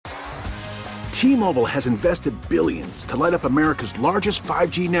T-Mobile has invested billions to light up America's largest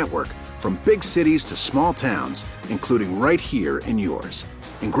 5G network, from big cities to small towns, including right here in yours.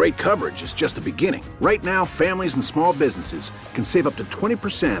 And great coverage is just the beginning. Right now, families and small businesses can save up to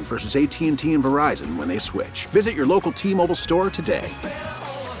 20% versus AT&T and Verizon when they switch. Visit your local T-Mobile store today.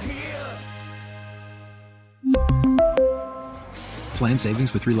 Plan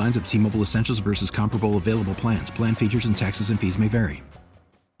savings with 3 lines of T-Mobile Essentials versus comparable available plans. Plan features and taxes and fees may vary.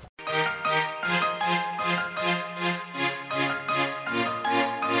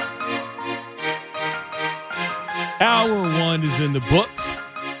 Hour 1 is in the books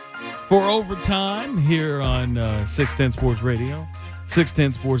for Overtime here on 610 Sports Radio,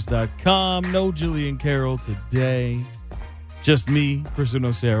 610sports.com. No Jillian Carroll today. Just me, Chris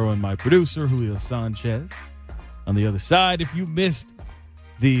Nocero, and my producer, Julio Sanchez. On the other side, if you missed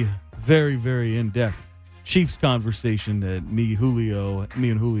the very, very in-depth Chiefs conversation that me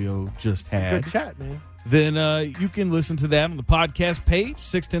and Julio just had. Good chat, man. Then you can listen to that on the podcast page,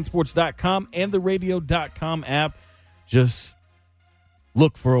 610sports.com, and the radio.com app. Just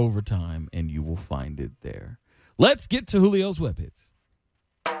look for Overtime, and you will find it there. Let's get to Julio's Web Hits.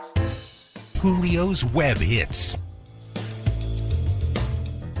 Julio's Web Hits.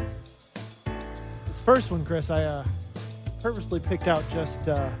 This first one, Chris, I purposely picked out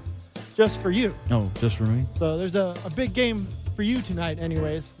just for you. Oh, just for me? So there's a big game for you tonight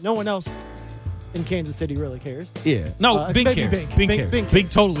anyways. No one else in Kansas City really cares. Yeah. No, Bing cares. Bing cares. Bing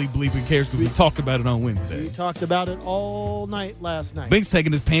totally bleeping cares because we talked about it on Wednesday. We talked about it all night last night. Bing's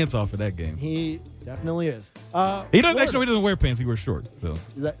taking his pants off for that game. He definitely is. He doesn't wear pants. He wears shorts. So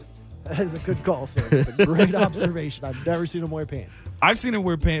that is a good call, sir. It's a great observation. I've never seen him wear pants. I've seen him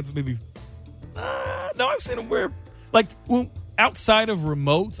wear pants maybe. No, I've seen him wear, outside of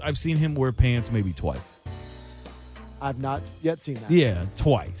remotes, I've seen him wear pants maybe twice. I've not yet seen that. Yeah,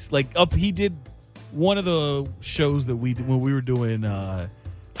 twice. He did one of the shows that we did when we were doing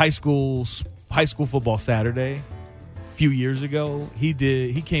high school football Saturday a few years ago.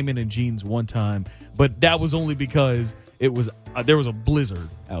 He came in jeans one time, but that was only because there was a blizzard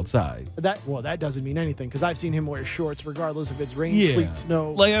outside. That doesn't mean anything because I've seen him wear shorts regardless if it's rain, sleet,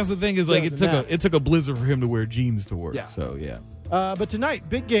 snow. That's the thing is it took a blizzard for him to wear jeans to work. Yeah. So yeah. But tonight,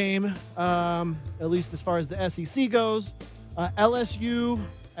 big game. At least as far as the SEC goes, LSU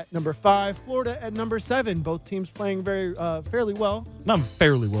at number 5, Florida at number 7. Both teams playing fairly well. Not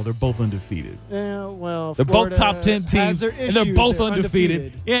fairly well. They're both undefeated. Yeah, well, they're Florida both top 10 teams, and they're both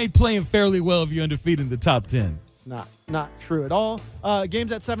undefeated. You ain't playing fairly well if you're undefeated in the top 10. It's not true at all.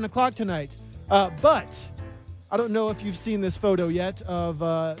 Game's at 7 o'clock tonight. But I don't know if you've seen this photo yet of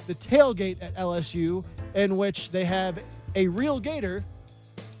the tailgate at LSU in which they have a real gator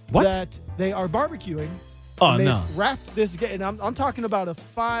that they are barbecuing. Oh, no. Wrapped this gator, and I'm talking about a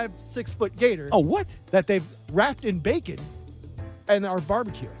 5-6 foot gator. Oh, what? That they've wrapped in bacon and are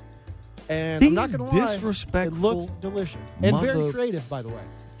barbecuing. And I'm not going to lie, disrespectful. It looks delicious. And very creative, by the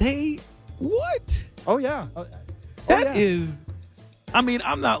way. What? Oh, yeah. That is, I'm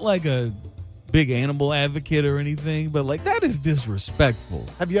not like a big animal advocate or anything, but that is disrespectful.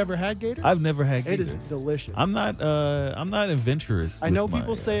 Have you ever had gator? I've never had gator. It is delicious. I'm not adventurous. I know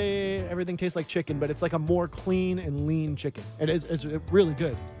people say everything tastes like chicken, but it's like a more clean and lean chicken. It's really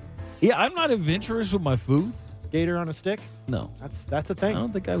good. Yeah, I'm not adventurous with my foods. Gator on a stick? No. That's a thing. I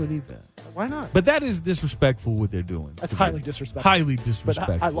don't think I would eat that. Why not? But that is disrespectful what they're doing. That's highly disrespectful. Highly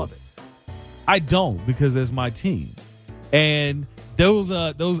disrespectful. But I love it. I don't, because that's my team. And those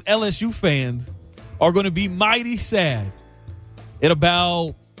LSU fans are going to be mighty sad in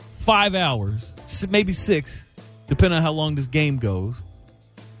about 5 hours, maybe 6, depending on how long this game goes.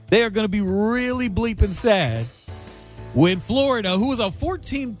 They are going to be really bleeping sad when Florida, who is a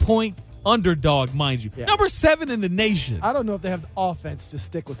 14-point underdog, mind you, number 7 in the nation. I don't know if they have the offense to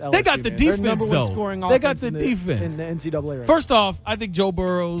stick with LSU. They got the defense, though. They got the defense in the NCAA. Right First off, I think Joe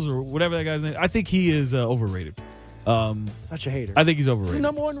Burrows, or whatever that guy's name, I think he is overrated. Such a hater. I think he's overrated. It's the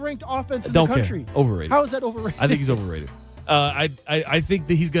number 1 ranked offense in the country. Overrated. How is that overrated? I think he's overrated. I think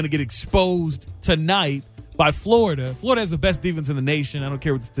that he's going to get exposed tonight by Florida. Florida has the best defense in the nation. I don't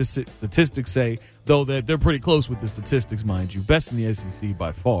care what the statistics say, though that they're pretty close with the statistics, mind you. Best in the SEC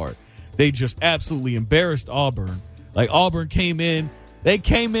by far. They just absolutely embarrassed Auburn. Auburn came in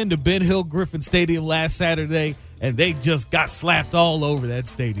to Ben Hill Griffin Stadium last Saturday, and they just got slapped all over that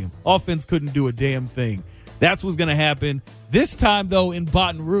stadium. Offense couldn't do a damn thing. That's what's going to happen. This time, though, in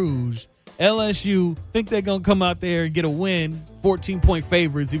Baton Rouge, LSU think they're going to come out there and get a win, 14-point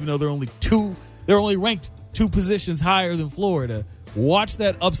favorites, even though they're only ranked 2 positions higher than Florida. Watch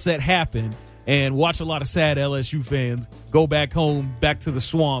that upset happen and watch a lot of sad LSU fans go back home, back to the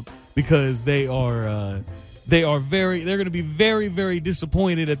swamp, because they're going to be very, very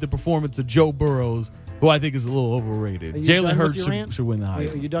disappointed at the performance of Joe Burrows, who I think is a little overrated. Jalen Hurts should win the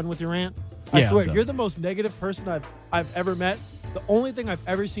Heisman. Are you done with your rant? Yeah, I swear, I'm done. you're the most negative person I've ever met. The only thing I've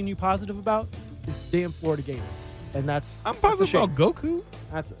ever seen you positive about is damn Florida Gators, and that's I'm positive about Goku.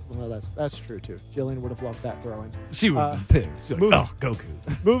 That's true too. Jillian would have loved that throwing. She would have been pissed. She's like,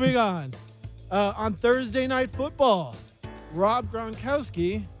 Goku. Moving on Thursday Night Football, Rob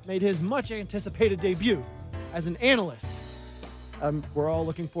Gronkowski made his much anticipated debut as an analyst. We're all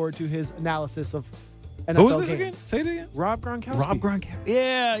looking forward to his analysis of NFL Who was this games. again? Say it again. Rob Gronkowski. Rob Gronkowski.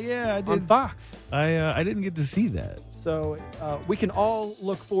 Yeah, I did. On Fox. I didn't get to see that. So we can all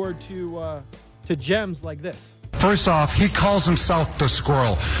look forward to gems like this. First off, he calls himself the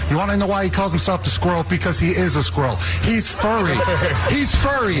squirrel. You want to know why he calls himself the squirrel? Because he is a squirrel. He's furry. He's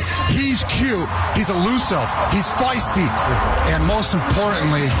furry. He's cute. He's elusive. He's feisty. And most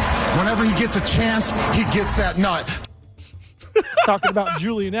importantly, whenever he gets a chance, he gets that nut. Talking about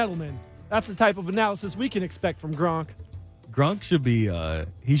Julian Edelman. That's the type of analysis we can expect from Gronk. Gronk should be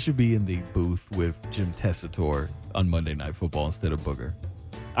in the booth with Jim Tessitore on Monday Night Football instead of Booger.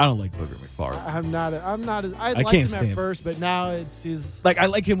 I don't like Booger McFarland. I liked can't him stand at first, but now it's his. Like I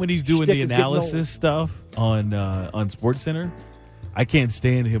like him when he's doing Shtick the is getting analysis stuff on SportsCenter. I can't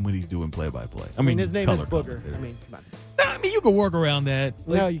stand him when he's doing play-by-play. I mean, his name is color Booger. commentator. I mean, come on. I mean, you can work around that.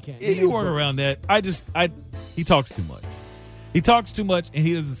 No, you can't. Yeah, His you name's work Booger. around that. He talks too much. He talks too much, and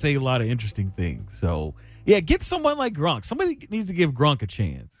he doesn't say a lot of interesting things. So, yeah, get someone like Gronk. Somebody needs to give Gronk a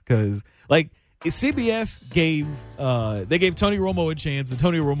chance because, like, CBS gave Tony Romo a chance, and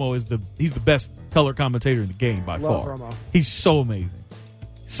Tony Romo he's the best color commentator in the game by Love far. Romo. He's so amazing.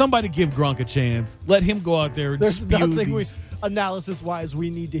 Somebody give Gronk a chance. Let him go out there and There's spew nothing these. analysis-wise we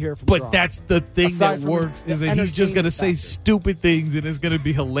need to hear from But Gronk. that's the thing Aside that from works the is that he's just going to say entertainment factor. stupid things and it's going to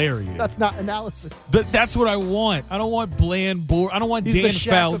be hilarious. That's not analysis. But that's what I want. I don't want bland, I don't want He's Dan the Shaq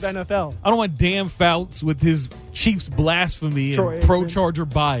Fouts. of NFL. I don't want Dan Fouts with his Chiefs blasphemy Troy and pro Aikman. Charger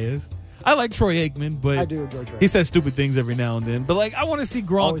bias. I like Troy Aikman, but I do enjoy Troy. he says stupid things every now and then. But like, I want to see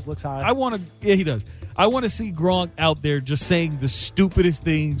Gronk. Always looks high. Yeah, he does. I want to see Gronk out there just saying the stupidest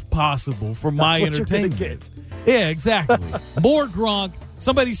things possible for my what you're gonna entertainment. Yeah, exactly. More Gronk.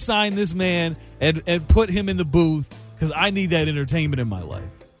 Somebody sign this man and put him in the booth because I need that entertainment in my life.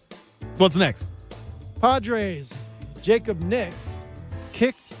 What's next? Padres. Jacob Nix is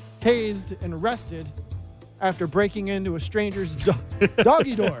kicked, tased, and arrested after breaking into a stranger's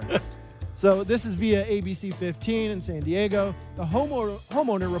doggy door. So this is via ABC 15 in San Diego. The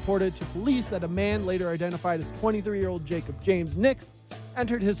homeowner reported to police that a man later identified as 23-year-old Jacob James Nix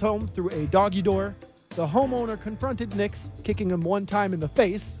entered his home through a doggy door. The homeowner confronted Nix, kicking him one time in the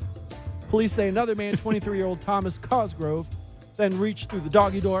face. Police say another man, 23-year-old Thomas Cosgrove, then reached through the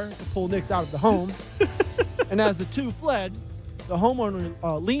doggy door to pull Nix out of the home. And as the two fled, the homeowner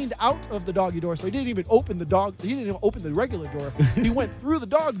leaned out of the doggy door, so he didn't even open the regular door. He went through the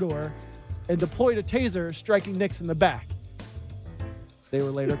dog door and deployed a taser, striking Nix in the back. They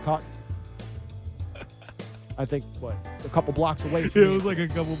were later caught. I think, a couple blocks away from It me. was like a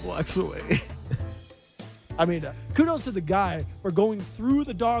couple blocks away. I mean, kudos to the guy for going through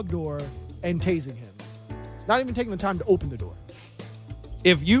the dog door and tasing him. Not even taking the time to open the door.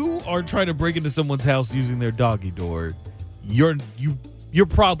 If you are trying to break into someone's house using their doggy door, you're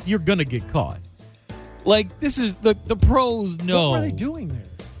gonna get caught. Like, this is the pros know. What were they doing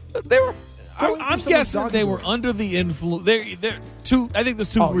there? They were. Going through I'm someone's guessing doggy they door. were under the influence. I think there's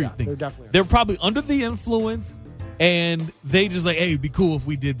two Oh, weird yeah, things. they're definitely- They're probably under the influence, and they just like, hey, it'd be cool if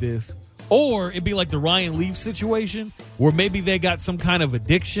we did this. Or it'd be like the Ryan Leaf situation, where maybe they got some kind of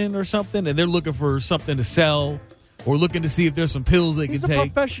addiction or something, and they're looking for something to sell, or looking to see if there's some pills they He's can a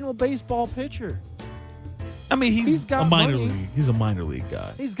take. professional baseball pitcher. I mean, he's got a minor money. league. He's a minor league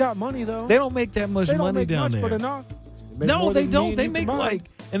guy. He's got money, though. They don't make that much They don't money make down much, there. but enough. Make No, more they than me don't. and They you make combined.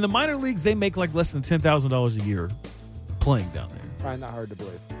 in the minor leagues, they make like less than $10,000 a year playing down there. Probably not hard to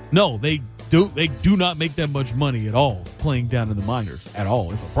believe. No, they do not make that much money at all playing down in the minors at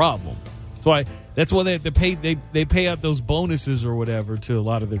all. It's a problem. That's why they have to pay. They pay out those bonuses or whatever to a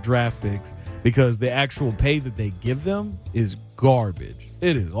lot of their draft picks because the actual pay that they give them is garbage.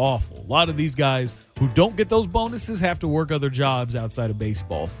 It is awful. A lot of these guys who don't get those bonuses have to work other jobs outside of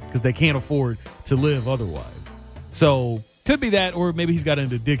baseball because they can't afford to live otherwise. So could be that, or maybe he's got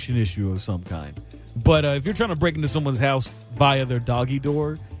an addiction issue of some kind. But if you're trying to break into someone's house via their doggy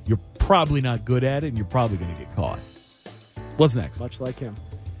door, you're probably not good at it, and you're probably going to get caught. What's next? Much like him.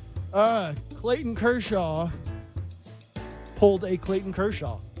 Clayton Kershaw pulled a Clayton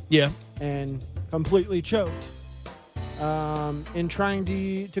Kershaw Yeah. and completely choked in trying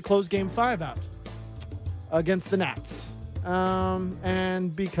to close Game 5 out against the Nats.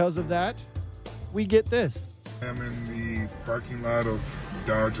 And because of that, we get this. I'm in the parking lot of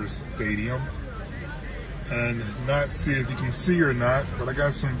Dodger Stadium, and not see if you can see or not, but I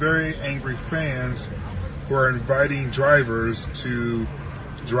got some very angry fans who are inviting drivers to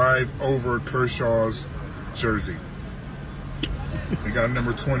drive over Kershaw's jersey. They got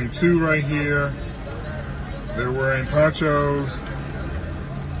number 22 right here. They're wearing ponchos,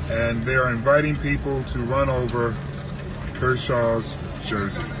 and they are inviting people to run over Kershaw's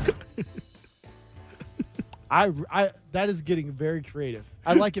jersey. That is getting very creative.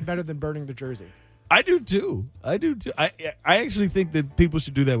 I like it better than burning the jersey. I do too. I actually think that people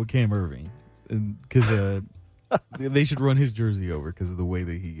should do that with Cam Irving, because they should run his jersey over because of the way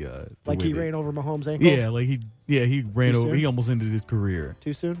that he ran over Mahomes' ankle. Yeah, like he ran over. He almost ended his career.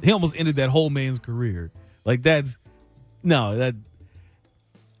 Too soon. He almost ended that whole man's career. Like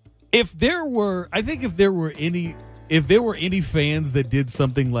if there were any fans that did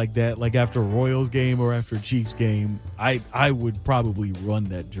something like that, like after a Royals game or after a Chiefs game, I would probably run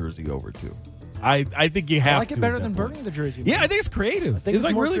that jersey over too. I think you have to. I like it better than burning the jersey. Yeah, I think it's creative. It's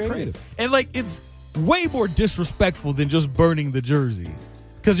like really creative. And like it's way more disrespectful than just burning the jersey.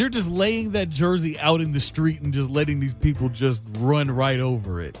 Because you're just laying that jersey out in the street and just letting these people just run right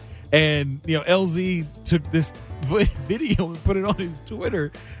over it. And, LZ took this video and put it on his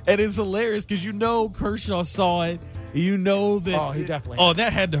Twitter. And it's hilarious because Kershaw saw it. You know that. Oh, he definitely.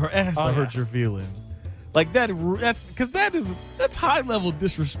 That has to hurt your feelings. Like that's because that's high level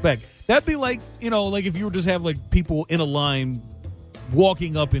disrespect. That'd be like, like if you would just have like people in a line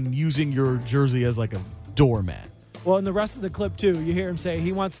walking up and using your jersey as like a doormat. Well, in the rest of the clip too, you hear him say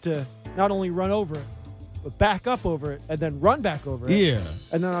he wants to not only run over it, but back up over it and then run back over it. Yeah.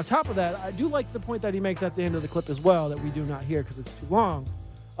 And then on top of that, I do like the point that he makes at the end of the clip as well that we do not hear because it's too long,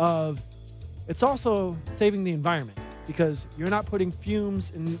 of it's also saving the environment because you're not putting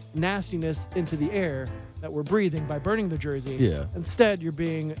fumes and nastiness into the air that we're breathing by burning the jersey. Yeah. Instead, you're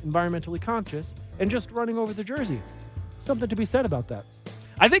being environmentally conscious and just running over the jersey. Something to be said about that.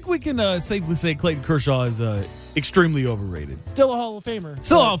 I think we can safely say Clayton Kershaw is extremely overrated. Still a Hall of Famer.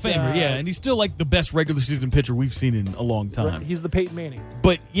 Still a Hall of Famer, yeah. And he's still like the best regular season pitcher we've seen in a long time. He's the Peyton Manning.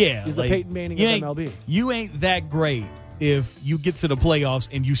 But yeah. He's the Peyton Manning of MLB. You ain't that great if you get to the playoffs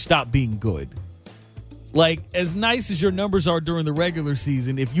and you stop being good. Like, as nice as your numbers are during the regular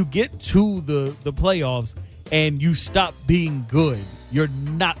season, if you get to the playoffs and you stop being good, you're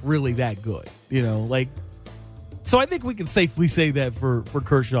not really that good. So I think we can safely say that for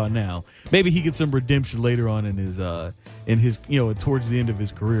Kershaw now. Maybe he gets some redemption later on in his towards the end of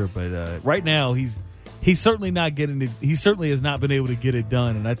his career. But right now he's certainly not getting it. He certainly has not been able to get it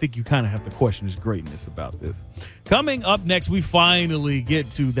done. And I think you kind of have to question his greatness about this. Coming up next, we finally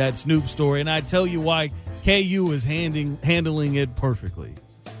get to that Snoop story, and I tell you why KU is handling it perfectly.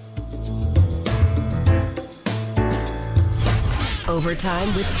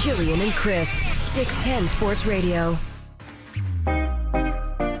 Overtime with Jillian and Chris, 610 Sports Radio.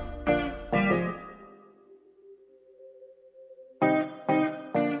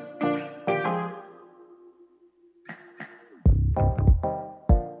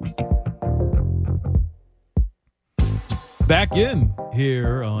 Back in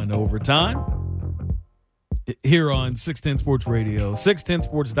here on Overtime. Here on 610 Sports Radio,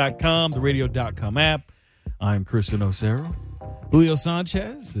 610sports.com, the radio.com app. I'm Christian Osero. Julio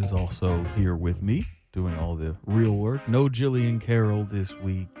Sanchez is also here with me, doing all the real work. No Jillian Carroll this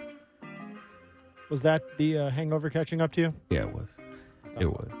week. Was that the hangover catching up to you? Yeah, it was.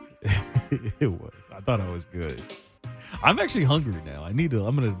 It was. I thought I was good. I'm actually hungry now.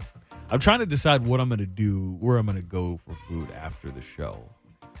 I'm trying to decide what I'm going to do, where I'm going to go for food after the show.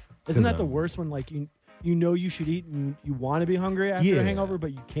 Isn't that the worst when you should eat and you want to be hungry after a hangover,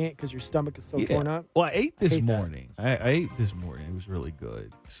 but you can't because your stomach is so torn up? Well, I ate this morning. I ate this morning. It was really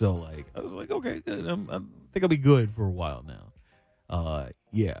good. So, I was like, okay, good. I think I'll be good for a while now.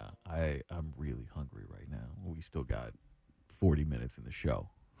 I'm really hungry right now. We still got 40 minutes in the show.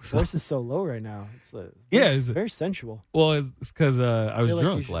 So. Voice is so low right now. It's very sensual. Well, it's because I was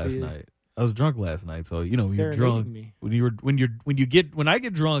drunk last night. I was drunk last night, so when you're drunk, when I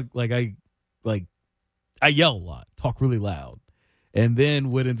get drunk, I yell a lot, talk really loud. And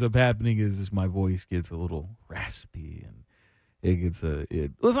then what ends up happening is my voice gets a little raspy and it gets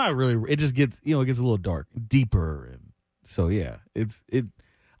it just gets, it gets a little dark, deeper. And so,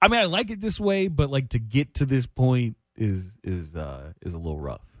 I like it this way, but to get to this point is a little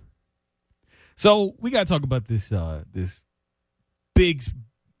rough. So we got to talk about this big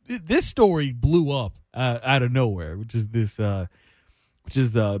this story blew up out of nowhere, which is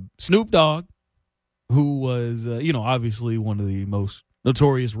Snoop Dogg, who was obviously one of the most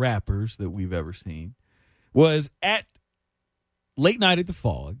notorious rappers that we've ever seen, was at Late Night at the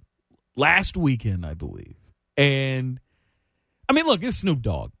Fog last weekend, I believe. And I mean, look, it's Snoop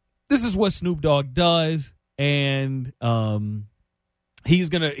Dogg. This is what Snoop Dogg does, and he's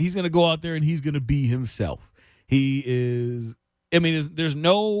gonna go out there and he's gonna be himself. He is. I mean, there's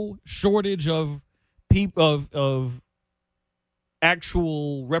no shortage of people of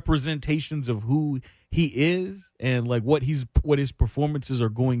actual representations of who he is and like what his performances are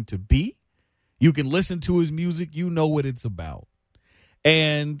going to be. You can listen to his music, you know what it's about.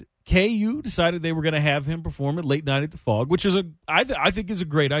 And KU decided they were going to have him perform at Late Night at the Fog, which is I think is a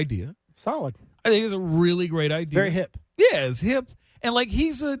great idea. Solid. I think it's a really great idea. Very hip. Yeah, it's hip, and like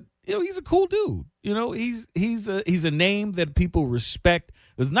he's a cool dude. He's a name that people respect.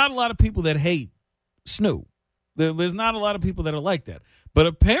 There's not a lot of people that hate Snoop. There's not a lot of people that are like that. But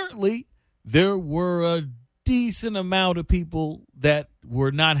apparently there were a decent amount of people that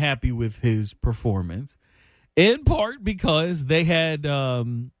were not happy with his performance, in part because they had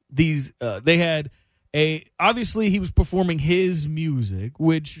obviously he was performing his music,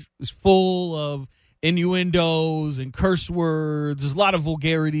 which is full of innuendos and curse words. There's a lot of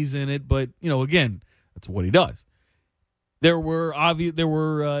vulgarities in it, but again, that's what he does. They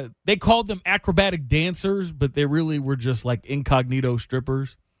called them acrobatic dancers, but they really were just like incognito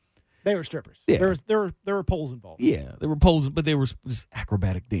strippers. They were strippers. Yeah. There were poles involved. Yeah, they were poles, but they were just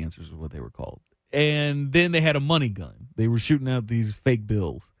acrobatic dancers is what they were called. And then they had a money gun. They were shooting out these fake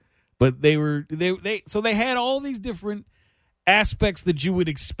bills. But they had all these different aspects that you would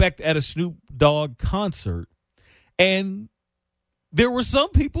expect at a Snoop Dogg concert. And there were some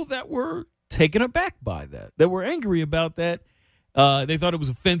people that were taken aback by that were angry about that. They thought it was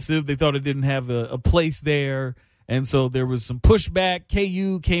offensive. They thought it didn't have a place there. And so there was some pushback.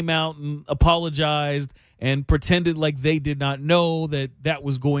 KU came out and apologized and pretended like they did not know that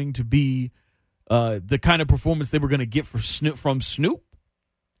was going to be the kind of performance they were going to get from Snoop.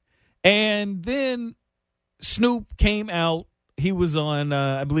 And then Snoop came out. He was on,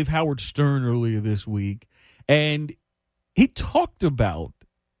 I believe, Howard Stern earlier this week. And he talked about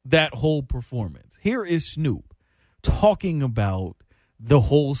that whole performance. Here is Snoop talking about the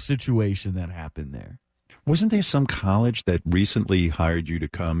whole situation that happened there. Wasn't there some college that recently hired you to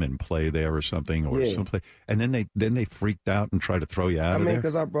come and play there or something, or someplace, and then they freaked out and tried to throw you out of there?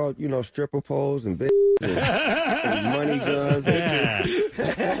 Because I brought stripper poles and big and money guns. You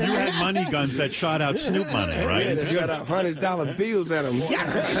had money guns that shot out Snoop money, right? Yeah, they shot out $100 bills at them.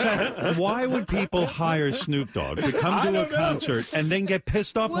 Seth, why would people hire Snoop Dogg to come to a concert and then get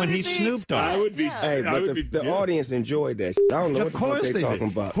pissed off when he's Snoop Dogg? I would be. Hey, but the audience enjoyed that. I don't know what the fuck they're talking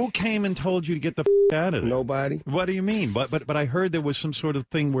about. Who came and told you to get the out of there? Nobody. What do you mean? But I heard there was some sort of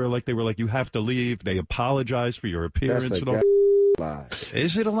thing where they were like, you have to leave. They apologized for your appearance. That's a lie.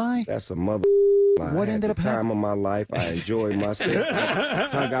 Is it a lie? That's a mother lie. What ended up happening? Time of my life. I enjoyed myself. I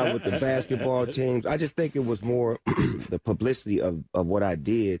hung out with the basketball teams. I just think it was more the publicity of what I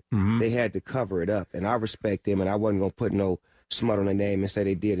did. Mm-hmm. They had to cover it up, and I respect them, and I wasn't gonna put no smut on their name and say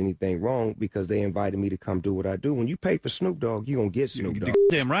they did anything wrong because they invited me to come do what I do. When you pay for Snoop Dogg, you're going to get Snoop Dogg.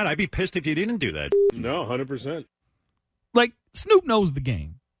 Damn right. I'd be pissed if you didn't do that. No, 100%. Like, Snoop knows the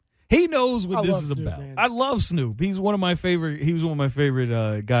game. He knows what this is Snoop, about. Man. I love Snoop. He was one of my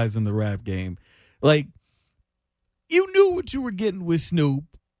favorite guys in the rap game. Like, you knew what you were getting with Snoop,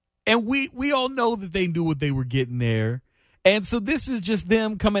 and we all know that they knew what they were getting there. And so this is just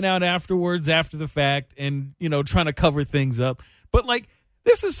them coming out afterwards, after the fact, and, trying to cover things up. But, like,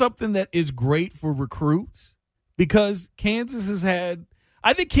 this is something that is great for recruits because Kansas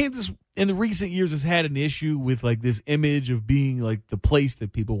in the recent years has had an issue with, like, this image of being, like, the place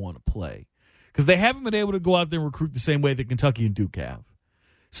that people want to play. Because they haven't been able to go out there and recruit the same way that Kentucky and Duke have.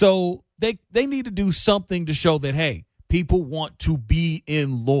 So they need to do something to show that, hey, people want to be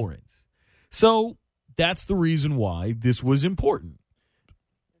in Lawrence. So that's the reason why this was important.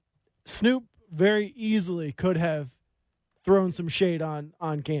 Snoop very easily could have thrown some shade on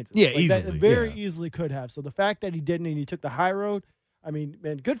Kansas. Yeah, easily. Very easily could have. So the fact that he didn't and he took the high road, I mean,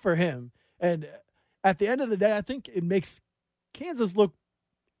 man, good for him. And at the end of the day, I think it makes Kansas look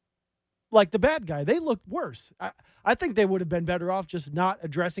like the bad guy. They looked worse. I think they would have been better off just not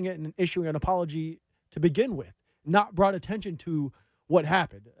addressing it and issuing an apology to begin with, not brought attention to what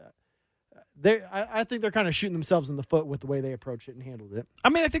happened. I think they're kind of shooting themselves in the foot with the way they approached it and handled it. I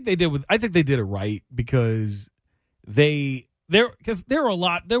mean, I think they did it right because think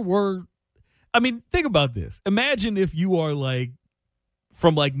about this. Imagine if you are like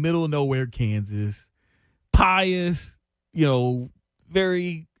from like middle of nowhere Kansas, pious,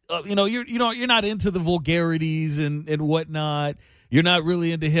 very, you're not into the vulgarities and whatnot. You're not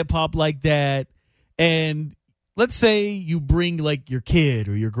really into hip hop like that. And let's say you bring like your kid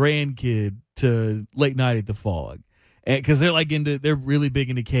or your grandkid to Late Night at the Fog, and because they're really big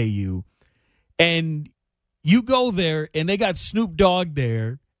into KU, and you go there and they got Snoop Dogg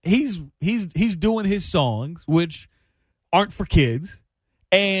there. He's doing his songs, which aren't for kids.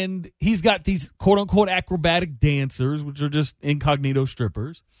 And he's got these quote-unquote acrobatic dancers, which are just incognito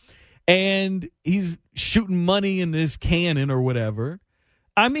strippers. And he's shooting money in this cannon or whatever.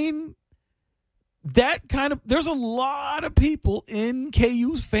 I mean, there's a lot of people in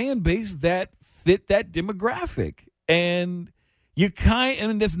KU's fan base that fit that demographic. And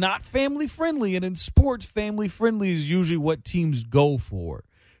and it's not family friendly. And in sports, family friendly is usually what teams go for.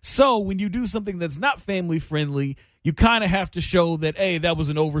 So when you do something that's not family friendly, you kind of have to show that, hey, that was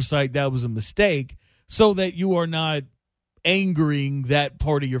an oversight, that was a mistake, so that you are not angering that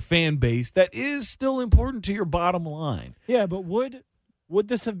part of your fan base that is still important to your bottom line. Yeah, but would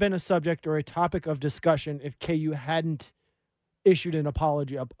this have been a subject or a topic of discussion if KU hadn't issued an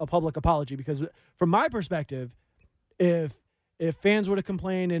apology, a public apology? Because from my perspective, if fans would have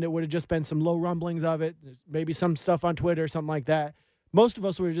complained and it would have just been some low rumblings of it, maybe some stuff on Twitter or something like that, most of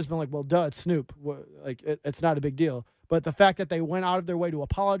us would have just been like, well, duh, it's Snoop. Like, it's not a big deal. But the fact that they went out of their way to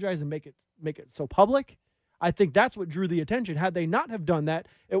apologize and make it so public, I think that's what drew the attention. Had they not have done that,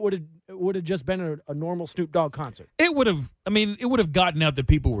 it would have just been a normal Snoop Dogg concert. It would have gotten out that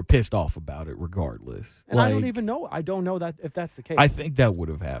people were pissed off about it regardless. And I don't even know. I don't know that if that's the case. I think that would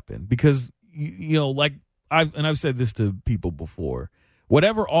have happened because, I've said this to people before.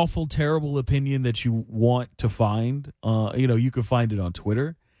 Whatever awful, terrible opinion that you want to find, you can find it on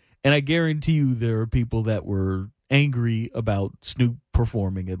Twitter. And I guarantee you there are people that were angry about Snoop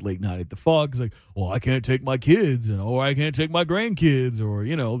performing at Late Night at the Fog. It's like, well, I can't take my kids, or I can't take my grandkids, or,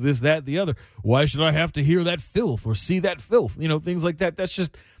 this, that, the other. Why should I have to hear that filth or see that filth? Things like that. That's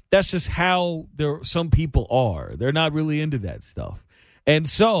just how some people are. They're not really into that stuff. And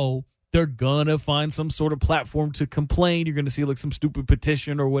so they're going to find some sort of platform to complain. You're going to see like some stupid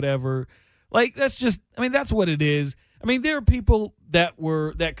petition or whatever. Like, that's what it is. I mean, there are people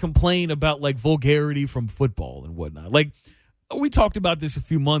that complain about like vulgarity from football and whatnot. Like, we talked about this a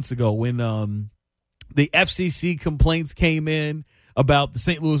few months ago when the FCC complaints came in about the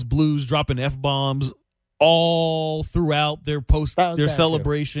St. Louis Blues dropping F-bombs all throughout their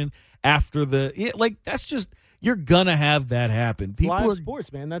celebration too. After that's just, you're gonna have that happen. People live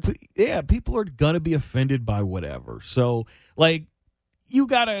sports, man. People are gonna be offended by whatever. So, like, you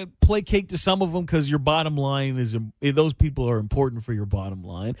gotta placate to some of them because your bottom line those people are important for your bottom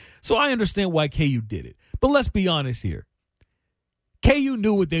line. So I understand why KU did it. But let's be honest here. KU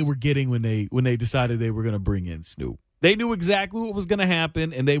knew what they were getting when they decided they were gonna bring in Snoop. They knew exactly what was gonna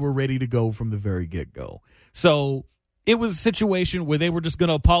happen, and they were ready to go from the very get-go. So it was a situation where they were just going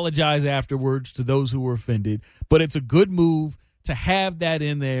to apologize afterwards to those who were offended. But it's a good move to have that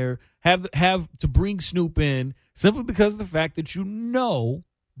in there, have to bring Snoop in simply because of the fact that you know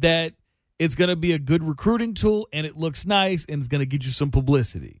that it's going to be a good recruiting tool and it looks nice and it's going to get you some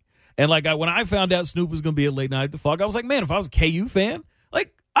publicity. And when I found out Snoop was going to be at Late Night at the Fog, I was like, man, if I was a KU fan,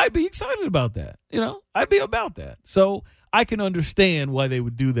 I'd be excited about that. I'd be about that. So I can understand why they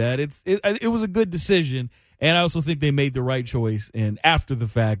would do that. It was a good decision. And I also think they made the right choice. And after the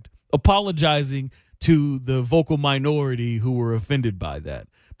fact, apologizing to the vocal minority who were offended by that.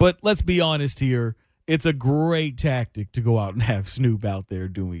 But let's be honest here. It's a great tactic to go out and have Snoop out there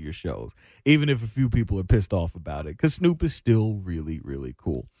doing your shows, even if a few people are pissed off about it, because Snoop is still really, really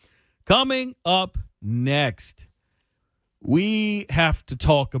cool. Coming up next, we have to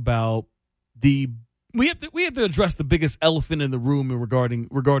talk about we have to address the biggest elephant in the room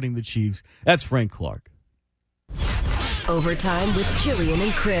regarding the Chiefs. That's Frank Clark. Overtime with Jillian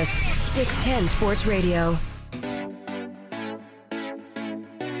and Chris, 610 Sports Radio.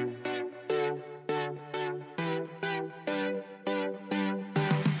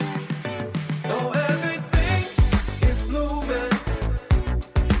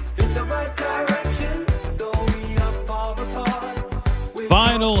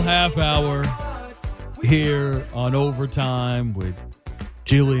 Final half hour here on Overtime with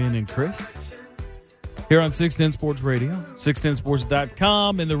Jillian and Chris. Here on 610 Sports Radio,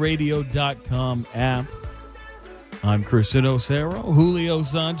 610sports.com, and the radio.com app. I'm Chris Inocero. Julio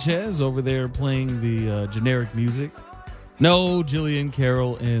Sanchez over there playing the generic music. No Jillian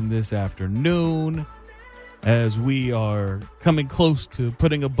Carroll in this afternoon as we are coming close to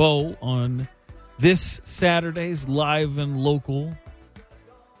putting a bow on this Saturday's live and local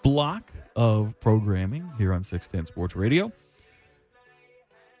block of programming here on 610 Sports Radio.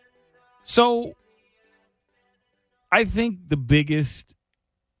 So I think the biggest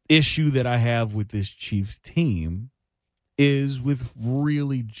issue that I have with this Chiefs team is with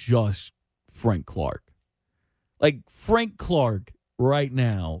really just Frank Clark. Like, Frank Clark right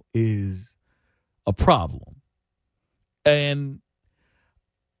now is a problem. And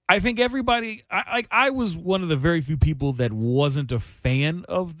I think everybody, I was one of the very few people that wasn't a fan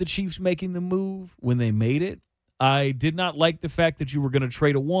of the Chiefs making the move when they made it. I did not like the fact that you were going to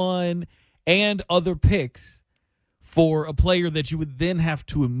trade a 1 and other picks for a player that you would then have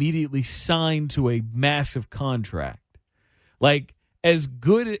to immediately sign to a massive contract. Like, as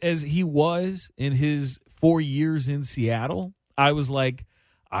good as he was in his 4 years in Seattle, I was like,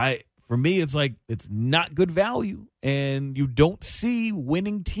 for me, it's like, it's not good value. And you don't see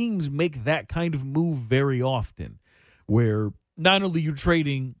winning teams make that kind of move very often, where not only you're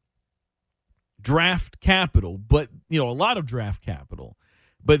trading draft capital, but, a lot of draft capital,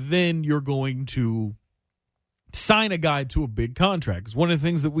 but then you're going to sign a guy to a big contract. Because one of the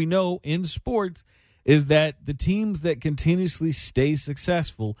things that we know in sports is that the teams that continuously stay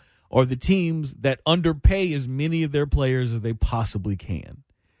successful are the teams that underpay as many of their players as they possibly can.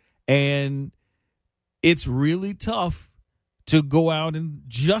 And it's really tough to go out and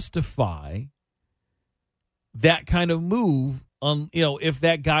justify that kind of move if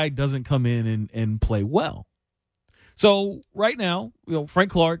that guy doesn't come in and play well. So right now,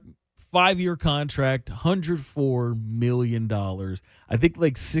 Frank Clark, 5-year contract, $104 million. I think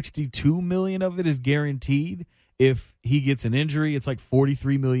like $62 million of it is guaranteed. If he gets an injury, it's like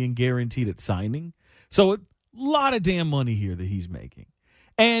 $43 million guaranteed at signing. So a lot of damn money here that he's making.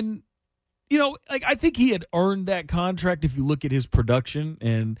 And, I think he had earned that contract if you look at his production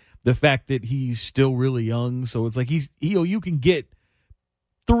and the fact that he's still really young. So it's like you can get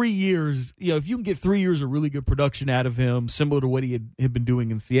 3 years, if you can get 3 years of really good production out of him, similar to what he had been doing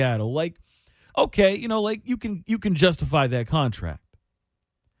in Seattle, like, okay, you can justify that contract.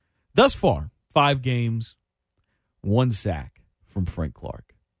 Thus far, 5 games, 1 sack from Frank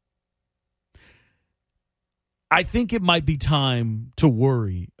Clark. I think it might be time to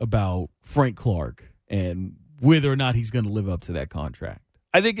worry about Frank Clark and whether or not he's going to live up to that contract.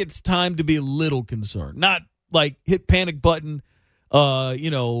 I think it's time to be a little concerned. Not like hit panic button,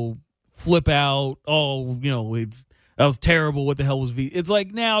 flip out. Oh, that was terrible. What the hell was V? It's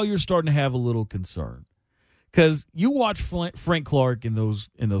like now you're starting to have a little concern because you watch Frank Clark in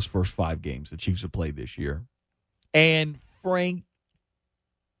those first 5 games the Chiefs have played this year, and Frank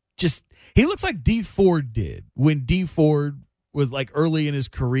he looks like Dee Ford did when Dee Ford was like early in his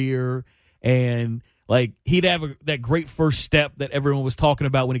career, and like he'd have that great first step that everyone was talking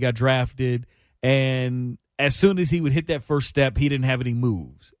about when he got drafted, and as soon as he would hit that first step, he didn't have any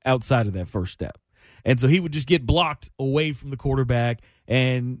moves outside of that first step. And so he would just get blocked away from the quarterback,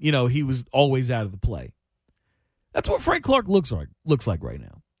 and, he was always out of the play. That's what Frank Clark looks like right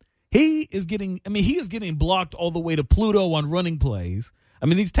now. He is getting blocked all the way to Pluto on running plays. I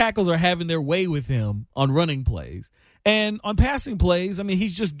mean, these tackles are having their way with him on running plays. And on passing plays,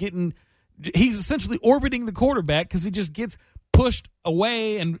 he's essentially orbiting the quarterback because he just gets pushed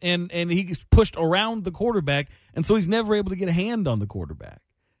away and he's pushed around the quarterback, and so he's never able to get a hand on the quarterback.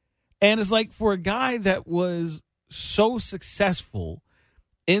 And it's like, for a guy that was so successful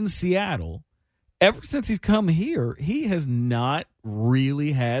in Seattle, ever since he's come here, he has not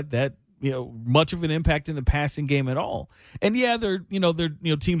really had that much of an impact in the passing game at all. And yeah,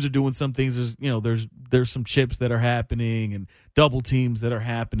 teams are doing some things. There's some chips that are happening and double teams that are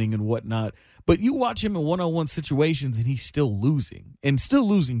happening and whatnot. But you watch him in one-on-one situations and he's still losing, and still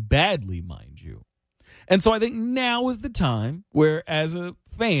losing badly, mind you. And so I think now is the time where, as a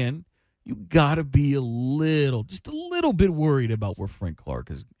fan, you got to be just a little bit worried about what Frank Clark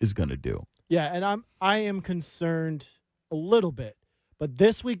is going to do. Yeah, and I am concerned a little bit. But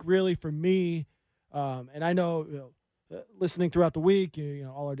this week, really, for me, and I know, listening throughout the week,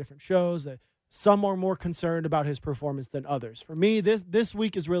 all our different shows, that some are more concerned about his performance than others. For me, this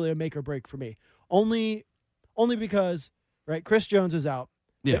week is really a make or break for me. Only because, right, Chris Jones is out.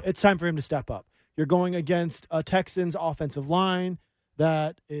 Yeah. It's time for him to step up. You're going against a Texans offensive line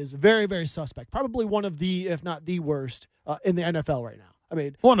that is very, very suspect. Probably one of the, if not the worst, in the NFL right now.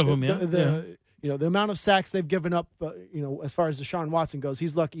 One of them, the amount of sacks they've given up, as far as Deshaun Watson goes,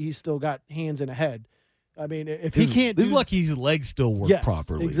 he's lucky he's still got hands and a head. He's lucky his legs still work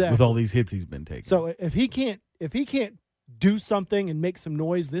properly with all these hits he's been taking. So if he can't do something and make some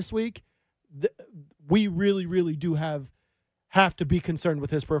noise this week, we really, really do have to be concerned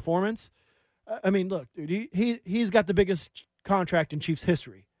with his performance. Look, dude, he's got the biggest contract in Chiefs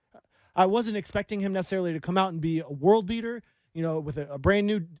history. I wasn't expecting him necessarily to come out and be a world beater, with a brand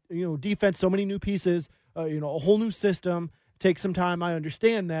new, defense, so many new pieces, a whole new system. Takes some time. I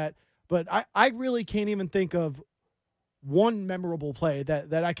understand that. But I really can't even think of one memorable play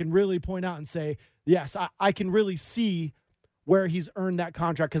that I can really point out and say, yes, I can really see where he's earned that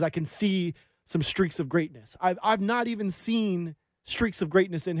contract because I can see some streaks of greatness. I've not even seen streaks of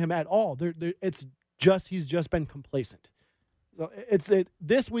greatness in him at all. It's just he's just been complacent. So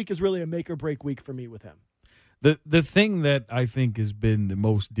this week is really a make or break week for me with him. The thing that I think has been the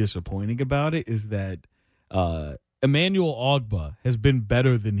most disappointing about it is that Emmanuel Ogbah has been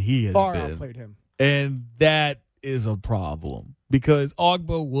better than he has Far been. Outplayed him. And that is a problem because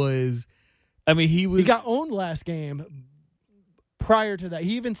Ogbah was, he got owned last game. Prior to that,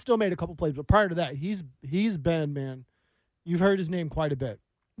 he even still made a couple plays, but prior to that, he's been, man, you've heard his name quite a bit.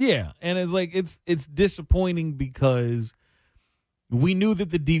 Yeah, and it's disappointing because we knew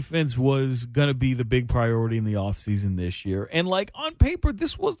that the defense was going to be the big priority in the offseason this year. And, on paper,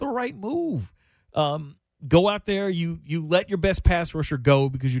 this was the right move. Go out there, you let your best pass rusher go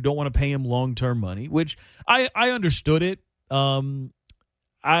because you don't want to pay him long-term money, which I understood it.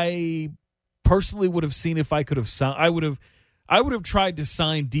 I personally would have seen if I could have signed. I would have tried to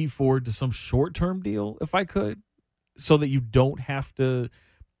sign Dee Ford to some short-term deal if I could so that you don't have to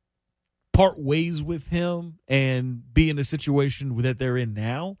part ways with him and be in a situation that they're in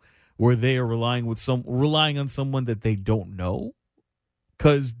now where they are relying on someone that they don't know.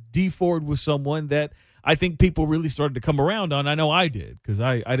 Because Dee Ford was someone that I think people really started to come around on. I know I did because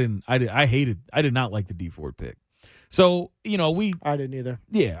I did not like the Dee Ford pick. So I didn't either.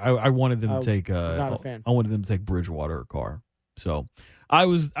 Yeah, I wanted them to take. Not a fan. I wanted them to take Bridgewater or Carr. So I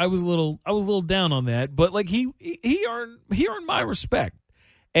was a little down on that, but he earned my respect.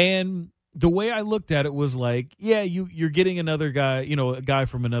 And the way I looked at it was you're getting another guy, a guy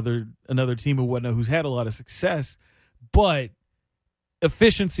from another team or whatnot who's had a lot of success, but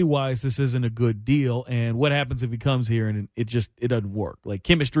efficiency-wise, this isn't a good deal. And what happens if he comes here and it doesn't work?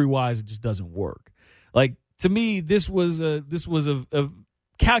 Chemistry-wise, it just doesn't work. To me, this was a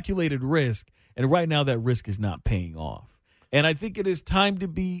calculated risk, and right now that risk is not paying off. And I think it is time to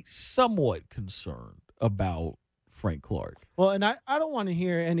be somewhat concerned about Frank Clark. Well, and I don't want to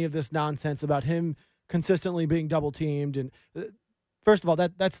hear any of this nonsense about him consistently being double-teamed. And first of all,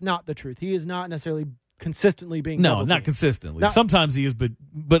 that's not the truth. He is not necessarily consistently being double-teamed. No, not consistently. Sometimes he is, but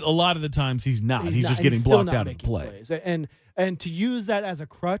a lot of the times he's not. He's just getting blocked out of the play. Plays. And to use that as a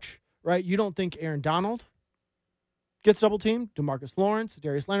crutch, right, you don't think Aaron Donald gets double-teamed? DeMarcus Lawrence,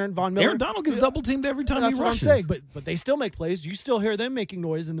 Darius Leonard, Von Miller. Aaron Donald gets double-teamed every time he rushes. That's what I'm saying, but they still make plays. You still hear them making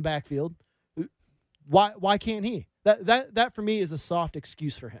noise in the backfield. Why can't he? That for me is a soft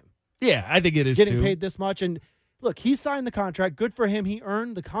excuse for him. Yeah, I think it is getting paid this much. And look, he signed the contract. Good for him. He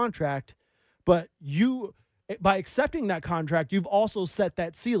earned the contract. But by accepting that contract, you've also set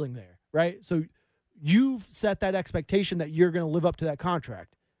that ceiling there, right? So you've set that expectation that you're going to live up to that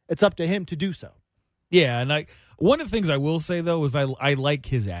contract. It's up to him to do so. Yeah, and one of the things I will say, though, is I like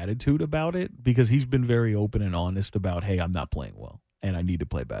his attitude about it because he's been very open and honest about, hey, I'm not playing well, and I need to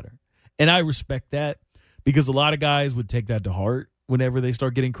play better. And I respect that because a lot of guys would take that to heart whenever they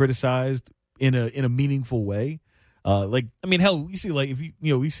start getting criticized in a meaningful way. Hell, we see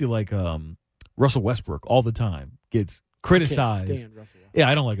we see Russell Westbrook all the time gets criticized. I can't stand Russell. Yeah,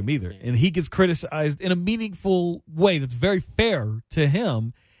 I don't like him either. And he gets criticized in a meaningful way that's very fair to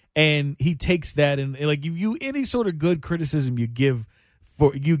him. And he takes that and you any sort of good criticism you give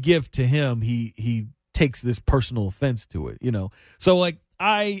to him, he takes this personal offense to it, So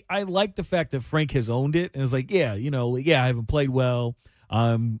I like the fact that Frank has owned it and is I haven't played well.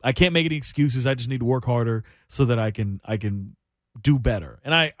 I can't make any excuses. I just need to work harder so that I can do better.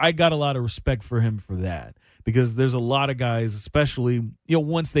 And I got a lot of respect for him for that because there's a lot of guys, especially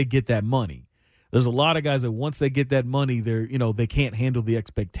once they get that money. There's a lot of guys that once they get that money, they can't handle the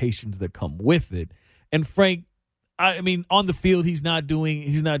expectations that come with it. And Frank, on the field, he's not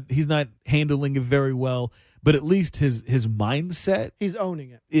handling it very well, but at least his mindset. He's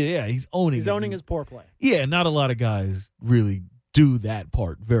owning it. Yeah, he's owning it. He's owning his poor play. Yeah, not a lot of guys really do that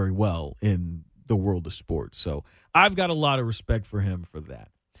part very well in the world of sports. So I've got a lot of respect for him for that.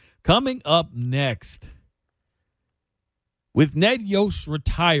 Coming up next, with Ned Yost's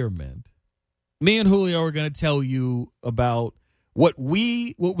retirement, me and Julio are going to tell you about what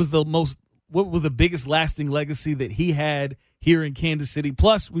was the biggest lasting legacy that he had here in Kansas City.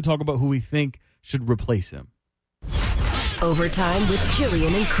 Plus, we talk about who we think should replace him. Overtime with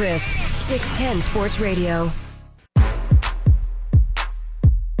Jillian and Chris, 610 Sports Radio.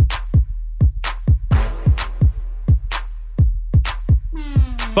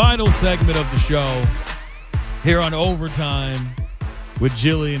 Final segment of the show here on Overtime with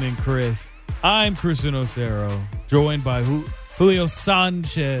Jillian and Chris. I'm Chris Inocero, joined by Julio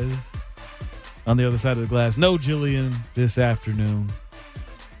Sanchez on the other side of the glass. No Jillian this afternoon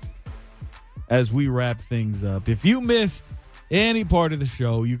as we wrap things up. If you missed any part of the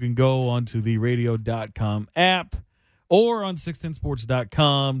show, you can go onto the radio.com app or on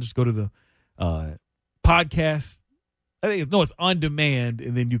 610sports.com. Just go to the podcast. It's on demand,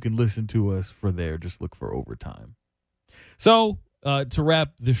 and then you can listen to us for there. Just look for Overtime. So, to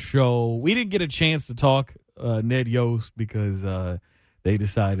wrap the show, we didn't get a chance to talk Ned Yost because they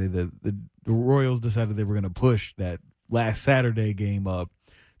decided that the Royals decided they were going to push that last Saturday game up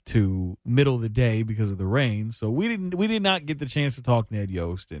to middle of the day because of the rain. So we did not get the chance to talk Ned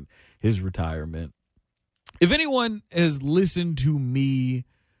Yost and his retirement. If anyone has listened to me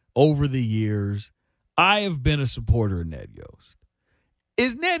over the years, I have been a supporter of Ned Yost.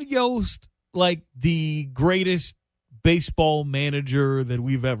 Is Ned Yost like the greatest baseball manager that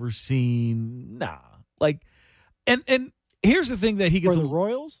we've ever seen? Nah. Like, and here's the thing that he gets for the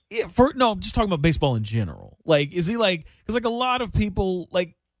Royals. No, I'm just talking about baseball in general. Like, is he like? Because like a lot of people,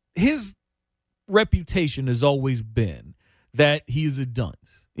 like his reputation has always been that he is a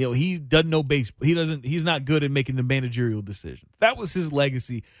dunce. You know, he doesn't know baseball. He's not good at making the managerial decisions. That was his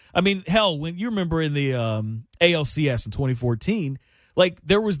legacy. I mean, hell, when you remember in the ALCS in 2014, like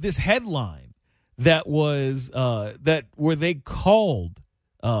there was this headline that was where they called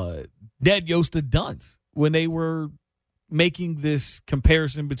Ned Yost a dunce when they were making this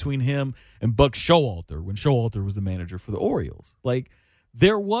comparison between him and Buck Showalter when Showalter was the manager for the Orioles. Like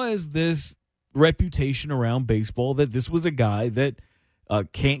there was this reputation around baseball that this was a guy that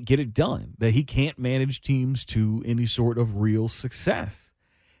can't get it done, that he can't manage teams to any sort of real success.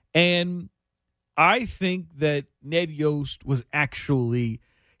 And I think that Ned Yost was actually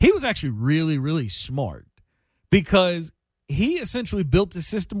really, really smart because he essentially built a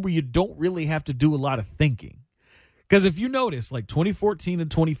system where you don't really have to do a lot of thinking. Because if you notice, like 2014 and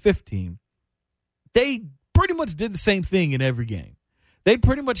 2015, they pretty much did the same thing in every game. They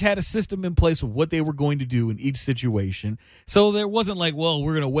pretty much had a system in place of what they were going to do in each situation. So there wasn't like, well,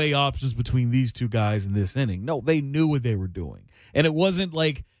 we're going to weigh options between these two guys in this inning. No, they knew what they were doing. And it wasn't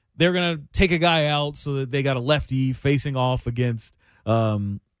like they're going to take a guy out so that they got a lefty facing off against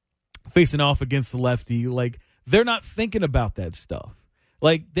the lefty. Like, they're not thinking about that stuff.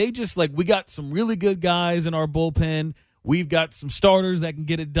 Like, they just, like, we got some really good guys in our bullpen. We've got some starters that can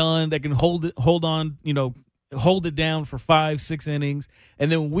get it done, that can hold it down for 5-6 innings.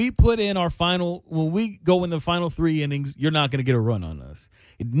 And then when we go in the final 3 innings, you're not going to get a run on us.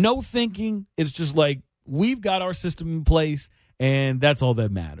 No thinking. It's just like, we've got our system in place, and that's all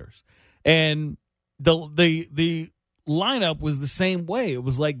that matters. And the lineup was the same way. It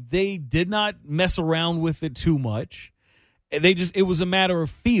was like they did not mess around with it too much. It was a matter of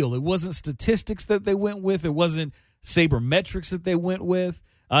feel. It wasn't statistics that they went with. It wasn't sabermetrics that they went with.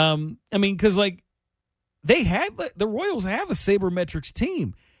 Because like, the Royals have a sabermetrics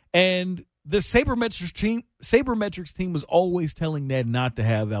team, and the sabermetrics team was always telling Ned not to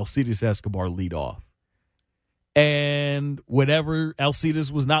have Alcides Escobar lead off. And whenever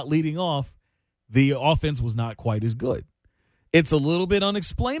Alcides was not leading off, the offense was not quite as good. It's a little bit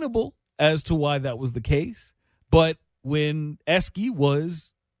unexplainable as to why that was the case, but when Esky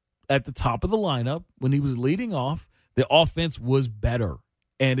was at the top of the lineup, when he was leading off, the offense was better,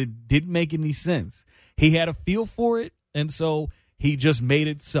 and it didn't make any sense. He had a feel for it, and so he just made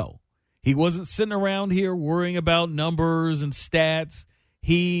it so. He wasn't sitting around here worrying about numbers and stats.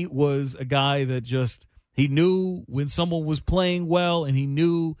 He was a guy that he knew when someone was playing well, and he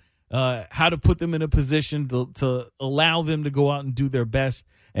knew how to put them in a position to allow them to go out and do their best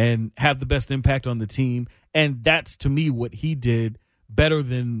and have the best impact on the team. And that's, to me, what he did better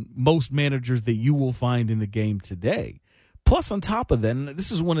than most managers that you will find in the game today. Plus, on top of that, and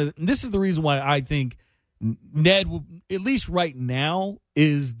this is the reason why I think Ned, at least right now,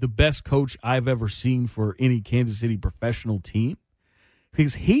 is the best coach I've ever seen for any Kansas City professional team,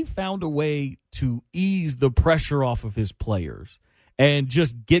 because he found a way to ease the pressure off of his players and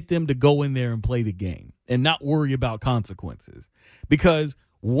just get them to go in there and play the game and not worry about consequences. Because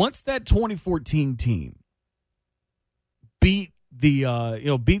once that 2014 team they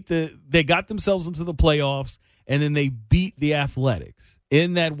got themselves into the playoffs, and then they beat the Athletics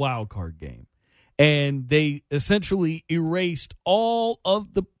in that wild card game. And they essentially erased all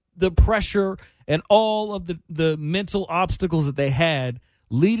of the pressure and all of the mental obstacles that they had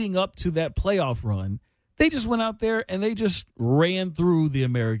leading up to that playoff run. They just went out there and they just ran through the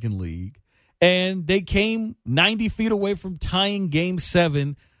American League. And they came 90 feet away from tying Game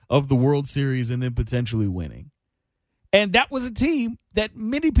 7 of the World Series and then potentially winning. And that was a team that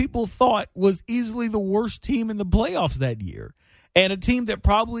many people thought was easily the worst team in the playoffs that year, and a team that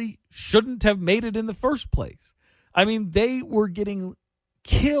probably shouldn't have made it in the first place. I mean, they were getting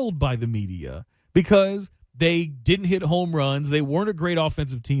killed by the media because they didn't hit home runs. They weren't a great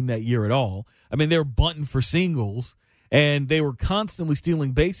offensive team that year at all. I mean, they were bunting for singles, and they were constantly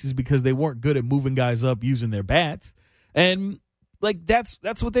stealing bases because they weren't good at moving guys up using their bats. And like that's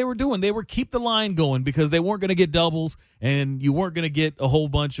what they were doing. They were keep the line going because they weren't going to get doubles, and you weren't going to get a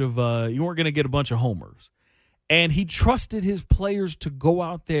bunch of homers. And he trusted his players to go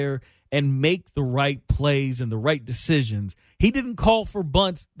out there and make the right plays and the right decisions. He didn't call for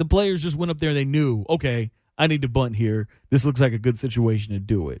bunts. The players just went up there and they knew, okay, I need to bunt here. This looks like a good situation to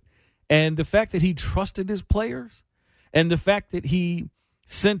do it. And the fact that he trusted his players and the fact that he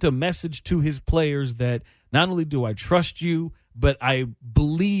sent a message to his players that not only do I trust you, but I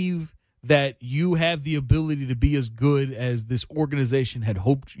believe that you have the ability to be as good as this organization had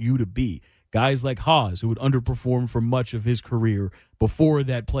hoped you to be. Guys like Haas, who would underperform for much of his career before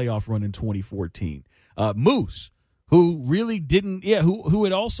that playoff run in 2014. Moose, who really didn't, who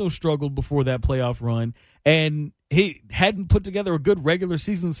had also struggled before that playoff run, and he hadn't put together a good regular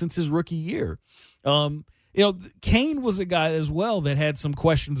season since his rookie year. Kane was a guy as well that had some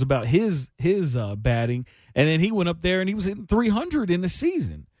questions about his batting, and then he went up there and he was hitting 300 in the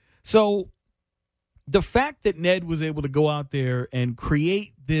season. So the fact that Ned was able to go out there and create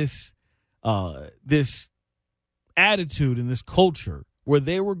this attitude and this culture where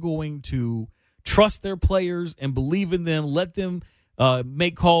they were going to trust their players and believe in them, let them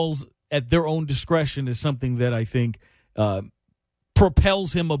make calls at their own discretion is something that I think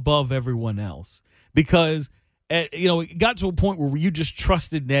propels him above everyone else. Because, it got to a point where you just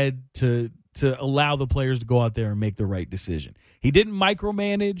trusted Ned to allow the players to go out there and make the right decision. He didn't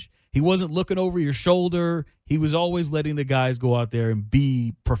micromanage. He wasn't looking over your shoulder. He was always letting the guys go out there and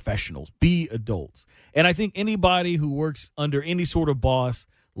be professionals, be adults. And I think anybody who works under any sort of boss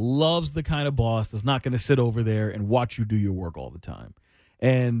loves the kind of boss that's not going to sit over there and watch you do your work all the time.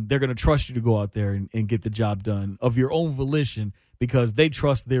 And they're going to trust you to go out there and get the job done of your own volition because they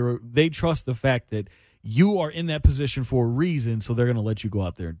trust the fact that you are in that position for a reason, so they're going to let you go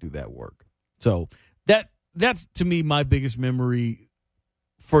out there and do that work. So that's to me my biggest memory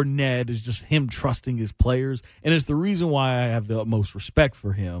for Ned is just him trusting his players, and it's the reason why I have the utmost respect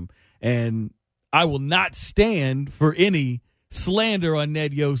for him. And I will not stand for any slander on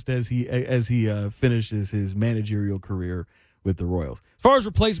Ned Yost as he finishes his managerial career with the Royals. As far as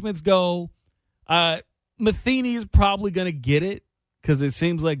replacements go, Matheny is probably going to get it because it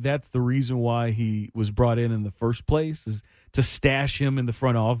seems like that's the reason why he was brought in the first place, is to stash him in the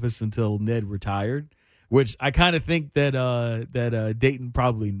front office until Ned retired. Which I kind of think that Dayton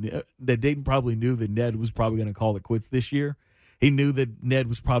probably knew that Ned was probably going to call it quits this year. He knew that Ned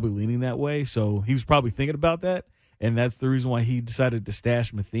was probably leaning that way, so he was probably thinking about that, and that's the reason why he decided to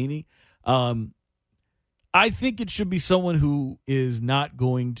stash Matheny. I think it should be someone who is not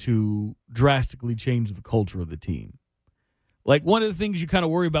going to drastically change the culture of the team. Like, one of the things you kind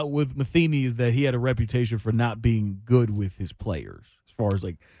of worry about with Matheny is that he had a reputation for not being good with his players as far as,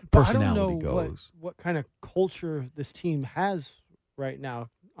 like, personality goes. What kind of culture this team has right now,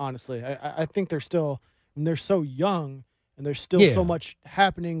 honestly. I think they're so young, and there's still so much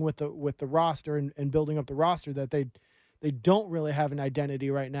happening with the roster and building up the roster that they don't really have an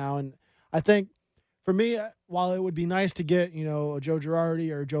identity right now. And I think, for me, while it would be nice to get, a Joe Girardi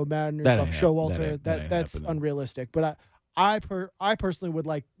or Joe Madden or Buck Showalter, that's unrealistic. But I personally would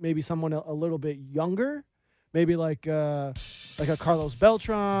like maybe someone a little bit younger, maybe like a Carlos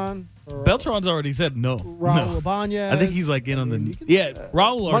Beltran. Or Beltran's already said no. Raul Ibanez. I think he's like in on the.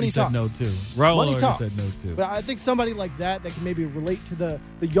 Raul already said no too. Raul already said no too. But I think somebody like that can maybe relate to the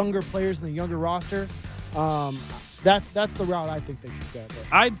younger players and the younger roster. That's the route I think they should go.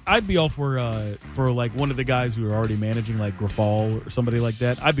 But I'd be all for like one of the guys who are already managing, like Grafal or somebody like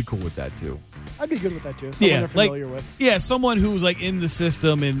that. I'd be cool with that too. I'd be good with that too. Someone they're familiar with. Yeah, someone who's like in the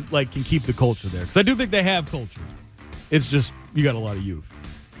system and like can keep the culture there. Because I do think they have culture. It's just you got a lot of youth.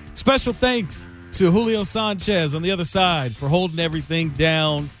 Special thanks to Julio Sanchez on the other side for holding everything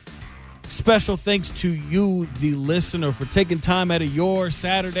down. Special thanks to you, the listener, for taking time out of your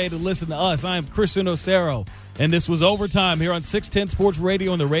Saturday to listen to us. I am Chris Inocero, and this was Overtime here on 610 Sports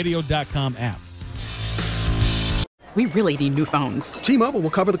Radio and the radio.com app. We really need new phones. T-Mobile will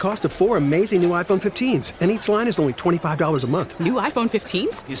cover the cost of 4 amazing new iPhone 15s, and each line is only $25 a month. New iPhone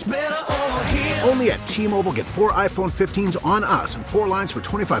 15s? It's better over here. Only at T-Mobile, get 4 iPhone 15s on us and 4 lines for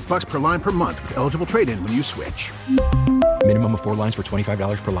 $25 per line per month with eligible trade-in when you switch. Minimum of 4 lines for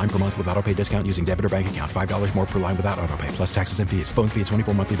 $25 per line per month with autopay discount using debit or bank account. $5 more per line without autopay, plus taxes and fees. Phone fee at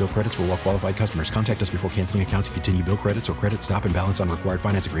 24 monthly bill credits for well-qualified customers. Contact us before canceling account to continue bill credits or credit stop and balance on required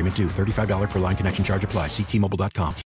finance agreement due. $35 per line connection charge applies. See T-Mobile.com.